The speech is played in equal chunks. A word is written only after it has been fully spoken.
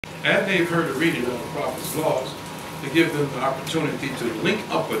and they've heard a reading on the Prophet's laws, to give them the opportunity to link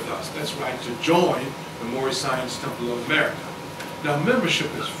up with us. That's right, to join the Moorish Science Temple of America. Now,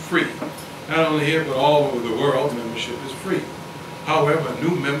 membership is free. Not only here, but all over the world, membership is free. However, a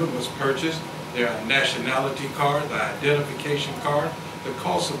new member must purchase their nationality card, the identification card, the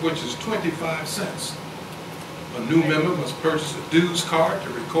cost of which is 25 cents. A new member must purchase a dues card to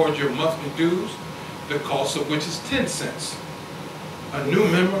record your monthly dues, the cost of which is 10 cents. A new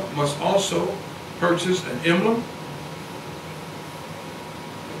member must also purchase an emblem,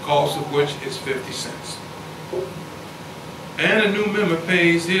 the cost of which is 50 cents. And a new member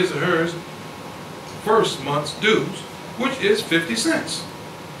pays his or her first month's dues, which is 50 cents.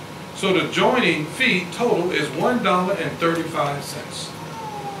 So the joining fee total is $1.35.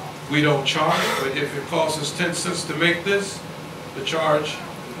 We don't charge, but if it costs us 10 cents to make this, the charge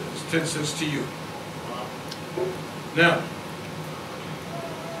is 10 cents to you. Now,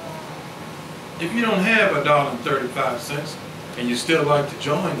 if you don't have $1.35 and you still like to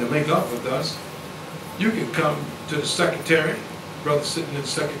join to link up with us, you can come to the secretary, brother sitting in the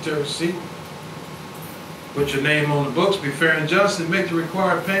secretary's seat, put your name on the books, be fair and just, and make the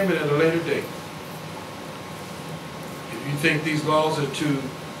required payment at a later date. If you think these laws are too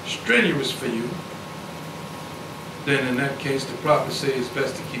strenuous for you, then in that case the Prophet says it's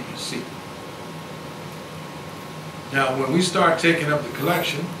best to keep your seat. Now, when we start taking up the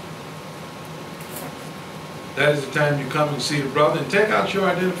collection, that is the time you come and see the brother and take out your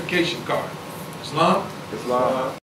identification card. Islam? Islam.